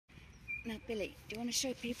Now, Billy, do you want to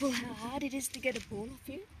show people how hard it is to get a ball off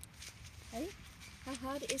you? Hey? How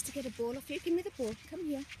hard it is to get a ball off you? Give me the ball. Come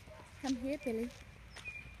here. Come here, Billy.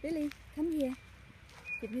 Billy, come here.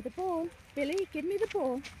 Give me the ball. Billy, give me the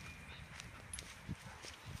ball.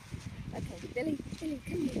 Okay, Billy, come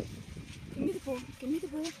here. Give me the ball. Give me the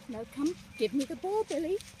ball. No, come. Give me the ball,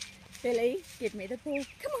 Billy. Billy, give me the ball.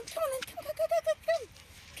 Come on then. Come.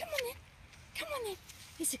 Come on then. Come on then.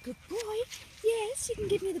 He's a good boy. Yes, you can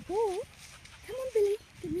give me the ball. Come on, Billy.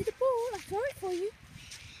 Give me the ball. I'll throw it for you.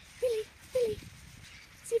 Billy.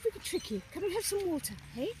 See if we can trick you. Come and have some water,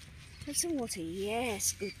 hey? Have some water.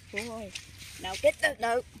 Yes, good boy. Now get the...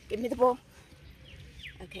 No, give me the ball.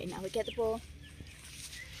 Okay, now we get the ball.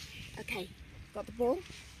 Okay, got the ball.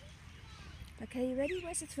 Okay, you ready?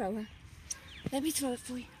 Where's the thrower? Let me throw it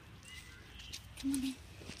for you. Come on in.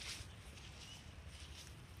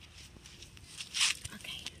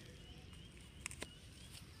 Okay.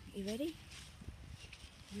 You ready?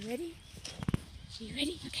 You ready? Are you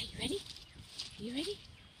ready? Okay, you ready? Are you ready?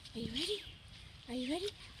 Are you ready? Are you ready?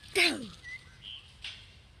 Go!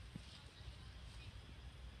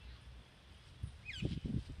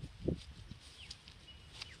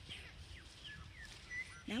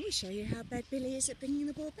 Now we show you how bad Billy is at bringing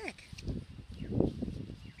the ball back.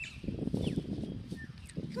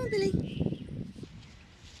 Come on, Billy.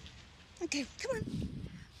 Okay, come on.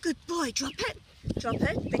 Good boy. Drop it. Drop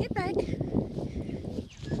it. Bring it back.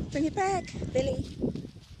 Bring it back, Billy.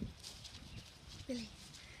 Billy,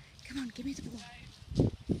 come on. Give me the ball.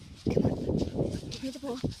 Come on. Give me the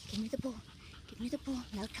ball. Give me the ball. Give me the ball.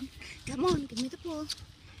 Now come. Come on. Give me the ball.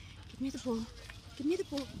 Give me the ball. Give me the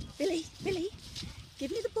ball. Billy. Give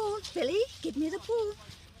me the ball. Billy, give me the ball.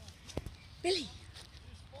 Billy.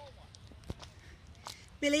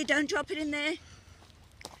 Billy, don't drop it in there.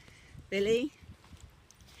 Billy.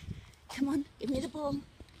 Come on, give me the ball.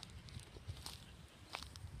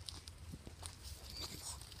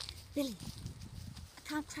 Billy, I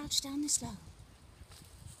can't crouch down this low.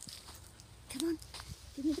 Come on,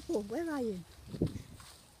 give me the ball. Where are you?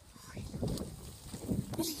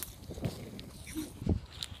 Billy, come on.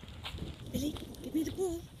 Billy, give me the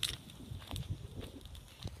ball.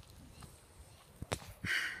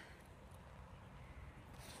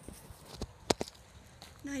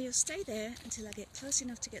 Now you'll stay there until I get close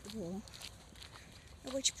enough to get the ball,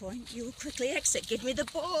 at which point you will quickly exit. Give me the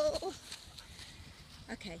ball!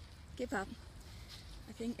 Okay, give up.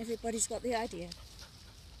 I think everybody's got the idea.